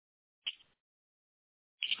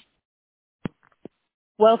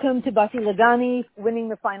Welcome to Basi Lagani, Winning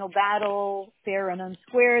the Final Battle, Fair and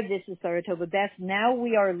Unsquared. This is Saratova Best. Now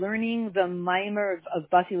we are learning the Maimer of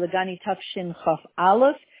Basi Lagani Tafshin Chaf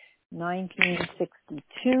Aleph,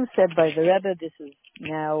 1962, said by the Rebbe. This is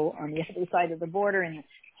now on the other side of the border in the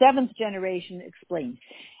seventh generation explained.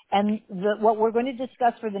 And what we're going to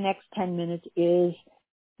discuss for the next 10 minutes is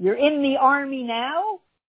you're in the army now,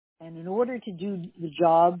 and in order to do the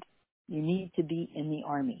job, you need to be in the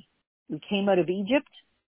army. We came out of Egypt.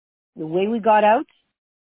 The way we got out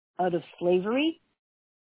of slavery,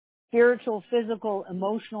 spiritual, physical,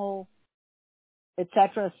 emotional,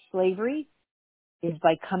 etc., slavery, is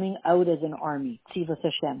by coming out as an army, Tzivas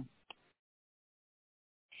Hashem.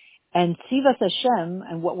 And Tzivas Hashem,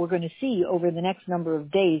 and what we're going to see over the next number of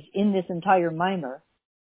days in this entire mimer,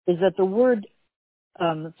 is that the word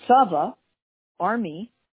tzava, army,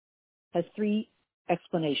 has three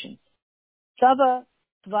explanations. Tzava,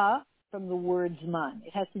 tzva, from the word zman.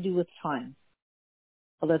 It has to do with time.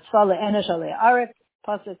 When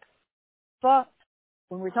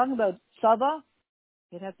we're talking about tzava,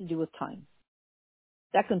 it has to do with time.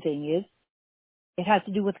 Second thing is, it has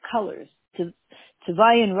to do with colors.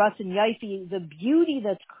 Tzvayin, Ras, and Yaifi, the beauty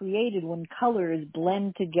that's created when colors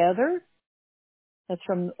blend together, that's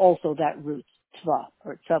from also that root, tzva,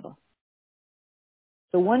 or tzava.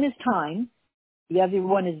 So one is time, the other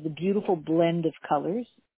one is the beautiful blend of colors,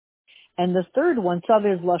 and the third one,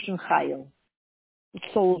 tzava, is Lashon Chayil,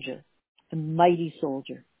 soldier, a mighty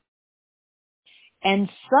soldier. And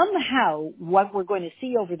somehow, what we're going to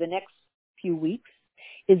see over the next few weeks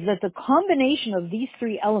is that the combination of these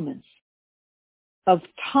three elements of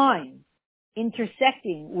time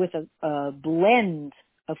intersecting with a blend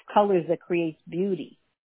of colors that creates beauty,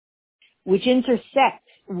 which intersect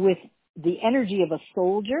with the energy of a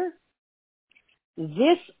soldier,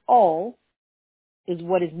 this all is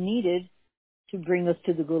what is needed to bring us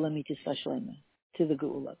to the Geula Mitzvah Shlema, to the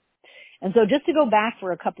Geula. And so just to go back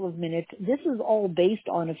for a couple of minutes, this is all based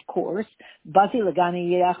on, of course, Basi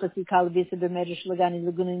Lagani Yachasi Kalabisa B'Medrash Lagani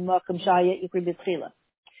Lagunin Makam Shaya Ikri B'Tchila.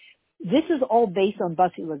 This is all based on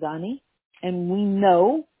Basi Lagani, and we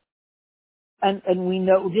know, and we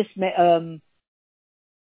know this, and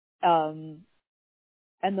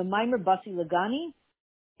the Maimer Basi Lagani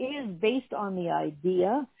is based on the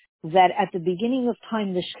idea that at the beginning of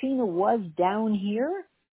time, the Shekhinah was down here.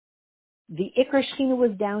 The Ikar Shekhinah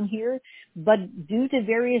was down here, but due to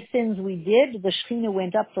various sins we did, the Shekhinah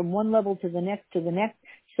went up from one level to the next,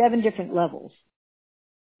 7 different levels.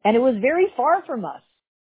 And it was very far from us.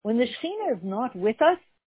 When the Shekhinah is not with us,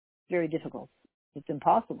 it's very difficult. It's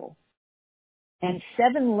impossible. And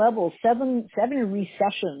 7 levels, seven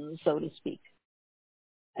recessions, so to speak,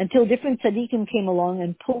 until different tzaddikim came along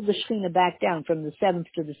and pulled the Shekhinah back down from the 7th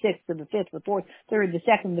to the 6th to the 5th, the 4th, 3rd, the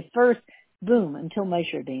 2nd, the 1st, boom, until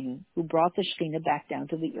Moshe Rabbeinu, who brought the Shekhinah back down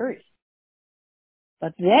to the earth.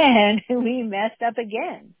 But then we messed up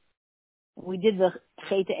again. We did the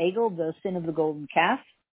Chet Egel, the sin of the golden calf,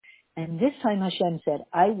 and this time Hashem said,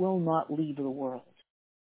 I will not leave the world.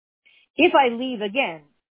 If I leave again,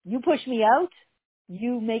 you push me out,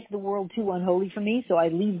 you make the world too unholy for me, so I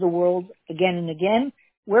leave the world again and again.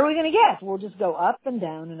 Where are we going to get? We'll just go up and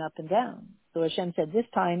down and up and down. So Hashem said, this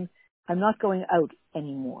time, I'm not going out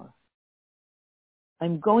anymore.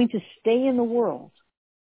 I'm going to stay in the world.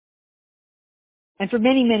 And for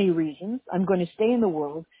many, many reasons, I'm going to stay in the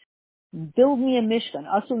world. Build me a Mishkan.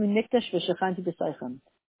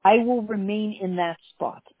 I will remain in that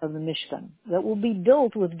spot of the Mishkan that will be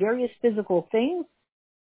built with various physical things,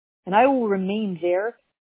 and I will remain there,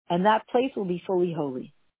 and that place will be fully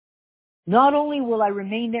holy. Not only will I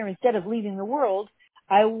remain there instead of leaving the world,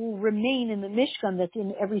 I will remain in the Mishkan that's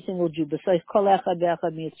in every single Jew, besides Kol Echad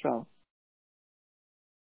Ve'echad Mi'Yisrael.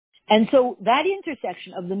 And so that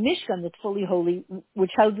intersection of the Mishkan that's fully holy,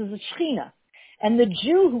 which houses the Shekhinah, and the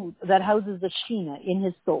Jew that houses the Shekhinah in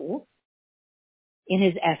his soul, in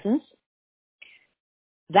his essence,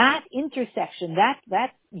 that intersection,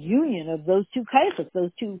 that union of those two kaichas,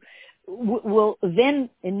 those two, will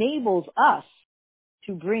then enables us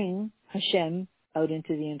to bring Hashem out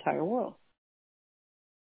into the entire world.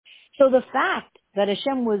 So the fact that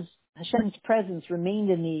Hashem's presence remained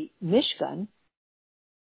in the Mishkan,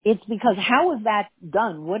 it's because how was that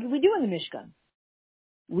done? What did we do in the Mishkan?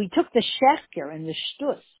 We took the sheker and the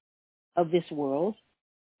shtus of this world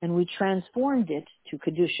and we transformed it to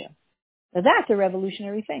Kedusha. Now that's a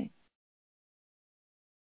revolutionary thing.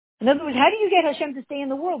 In other words, how do you get Hashem to stay in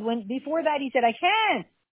the world when before that he said, I can't.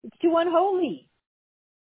 It's too unholy.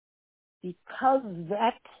 Because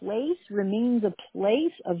that place remains a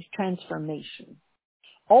place of transformation.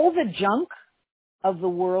 All the junk of the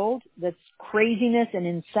world that's craziness and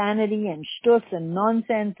insanity and shtus and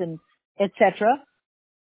nonsense and etc.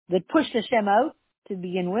 that pushed Hashem out to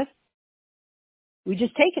begin with, we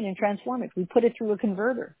just take it and transform it. We put it through a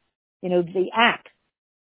converter. The app.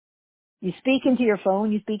 You speak into your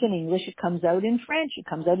phone, you speak in English, it comes out in French, it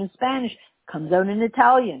comes out in Spanish, it comes out in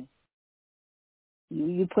Italian.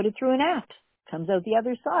 You put it through an app, it comes out the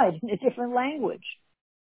other side in a different language.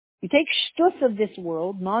 You take shtus of this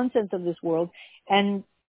world, nonsense of this world, and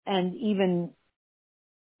even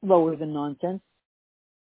lower than nonsense,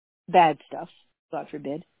 bad stuff, God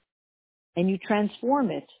forbid, and you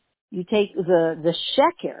transform it. You take the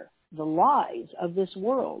sheker, the lies of this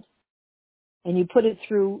world, and you put it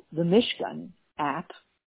through the Mishkan app,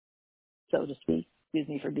 so to speak. Excuse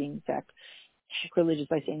me for being sacrilegious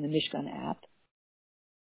by saying the Mishkan app.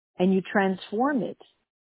 And you transform it.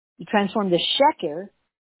 You transform the sheker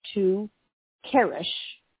to keresh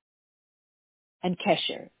and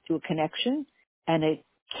kesher, to a connection, and a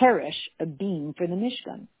keresh, a beam for the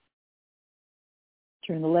Mishkan.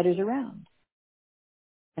 Turn the letters around.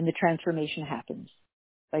 And the transformation happens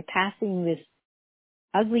by passing this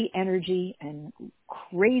ugly energy and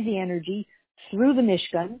crazy energy through the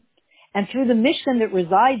Mishkan, and through the Mishkan that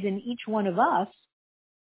resides in each one of us,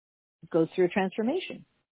 it goes through a transformation.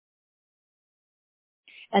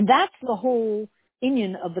 And that's the whole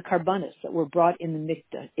inyan of the karbanos that were brought in the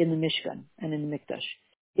Mishkan and in the Mikdash.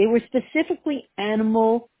 They were specifically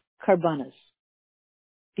animal karbanos.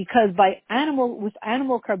 Because with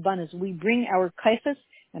animal karbanos, we bring our kaifas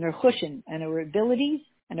and our chushin and our abilities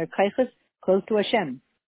and our kaifas close to Hashem.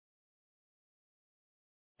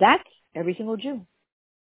 That's every single Jew.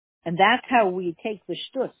 And that's how we take the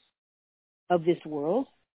shtus of this world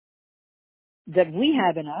that we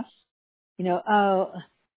have in us.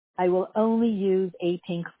 I will only use a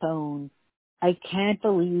pink phone. I can't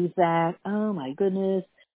believe that. Oh my goodness.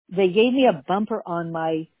 They gave me a bumper on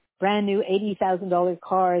my brand new $80,000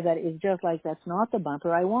 car that is just like, that's not the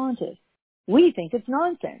bumper I wanted. We think it's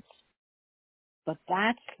nonsense. But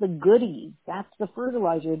that's the goodie. That's the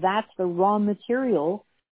fertilizer. That's the raw material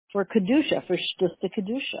for Kedusha, for shtus to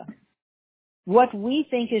Kedusha. What we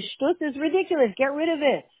think is shtus is ridiculous. Get rid of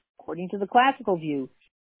it. According to the classical view.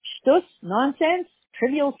 Shtus, nonsense,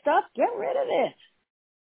 trivial stuff, get rid of it.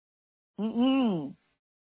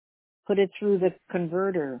 Put it through the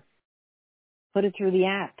converter. Put it through the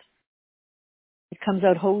app. It comes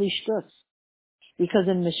out holy shtus. Because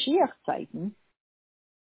in Mashiach Zeiten,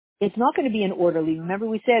 it's not going to be an orderly. Remember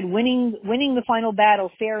we said winning the final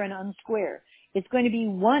battle fair and unsquare. It's going to be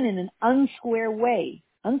won in an unsquare way.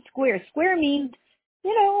 Unsquare. Square means,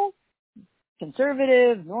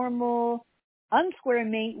 conservative, normal. Unsquare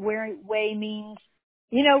way means,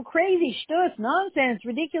 crazy, shtus, nonsense,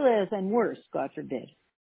 ridiculous, and worse, God forbid.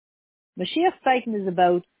 Mashiach Zeiten is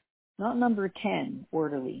about, not number 10,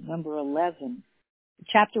 orderly, number 11. The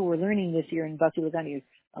chapter we're learning this year in Basi Lagani is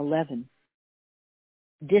 11.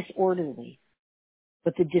 Disorderly.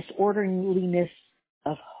 But the disorderliness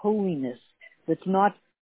of holiness that's not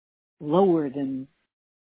lower than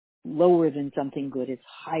something good. It's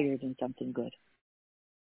higher than something good.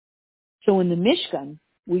 So in the Mishkan,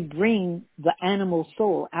 we bring the animal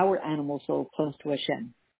soul, our animal soul, close to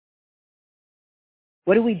Hashem.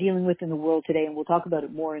 What are we dealing with in the world today? And we'll talk about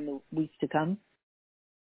it more in the weeks to come.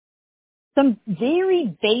 Some very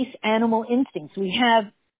base animal instincts. We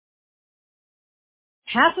have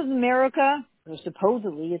half of America, or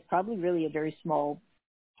supposedly, it's probably really a very small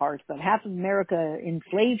part, but half of America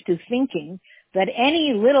enslaved to thinking that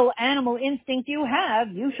any little animal instinct you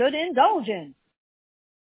have, you should indulge in.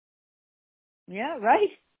 Yeah, right?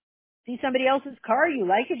 See somebody else's car, you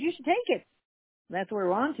like it, you should take it. That's where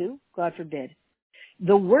we're on to, God forbid.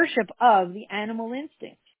 The worship of the animal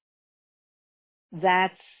instinct.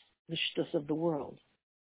 That's the shtus of the world.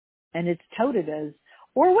 And it's touted as,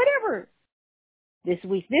 or whatever. This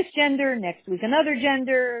week this gender, next week another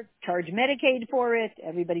gender, charge Medicaid for it,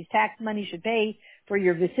 everybody's tax money should pay for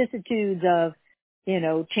your vicissitudes of,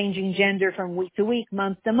 changing gender from week to week,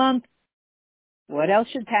 month to month. What else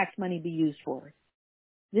should tax money be used for?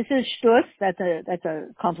 This is shtus, that's a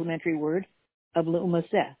complimentary word, of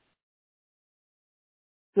le'umaseh.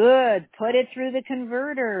 Good, put it through the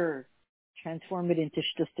converter. Transform it into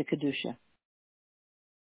shtus to kedusha.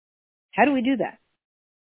 How do we do that?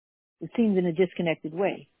 It seems in a disconnected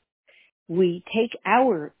way. We take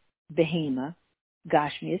our behema,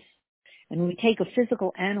 gashmis, and we take a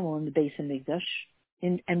physical animal in the Beis Hamikdash,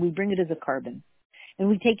 and we bring it as a carbon. And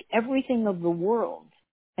we take everything of the world,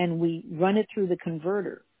 and we run it through the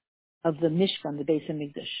converter of the Mishkan, the Beis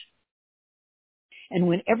Hamikdash. And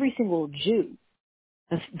when every single Jew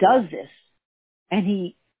does this, and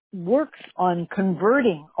he works on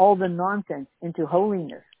converting all the nonsense into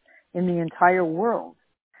holiness in the entire world,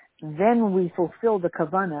 then we fulfill the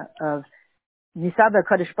kavanah of Nisaba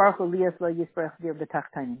Kadosh Baruch Hu Lias Lo Yisparach Dir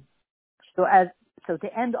B'Tachtanim. So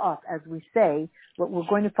to end off, as we say, what we're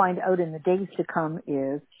going to find out in the days to come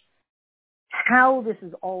is how this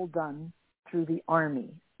is all done through the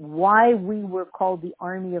army. Why we were called the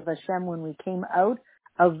army of Hashem when we came out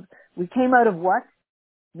of what?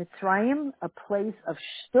 Mitzrayim, a place of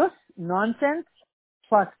shtus, nonsense,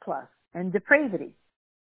 plus, and depravity.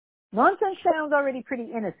 Nonsense sounds already pretty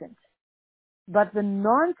innocent. But the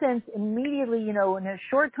nonsense immediately, in a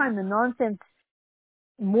short time, the nonsense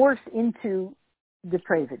morphs into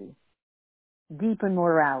depravity, deep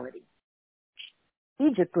immorality.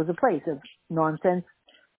 Egypt was a place of nonsense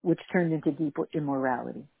which turned into deep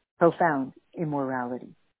immorality, profound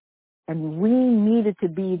immorality. And we needed to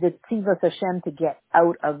be the Tzivas Hashem to get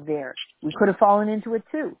out of there. We could have fallen into it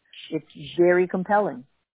too. It's very compelling.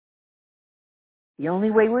 The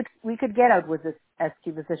only way we could get out was as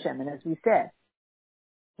Tzivas Hashem. And as we said,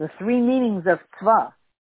 the three meanings of Tzva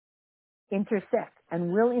intersect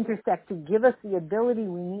and will intersect to give us the ability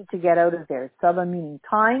we need to get out of there. Tzava meaning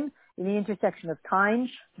time, in the intersection of time,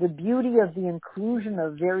 the beauty of the inclusion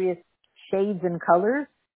of various shades and colors,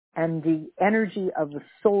 and the energy of the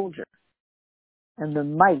soldier, and the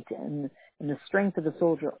might and the strength of the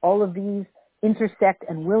soldier. All of these intersect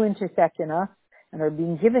and will intersect in us and are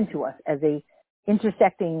being given to us as a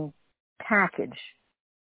intersecting package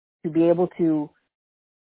to be able to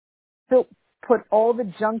put all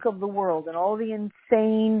the junk of the world and all the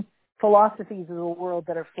insane philosophies of the world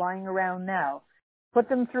that are flying around now, put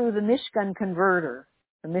them through the Mishkan converter,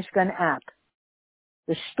 the Mishkan app,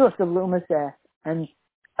 the shtus of Lumaseh, and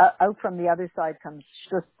out from the other side comes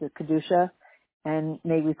shtus, the Kedusha, and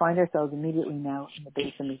may we find ourselves immediately now in the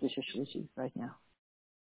base of Mikdash Shlishi right now.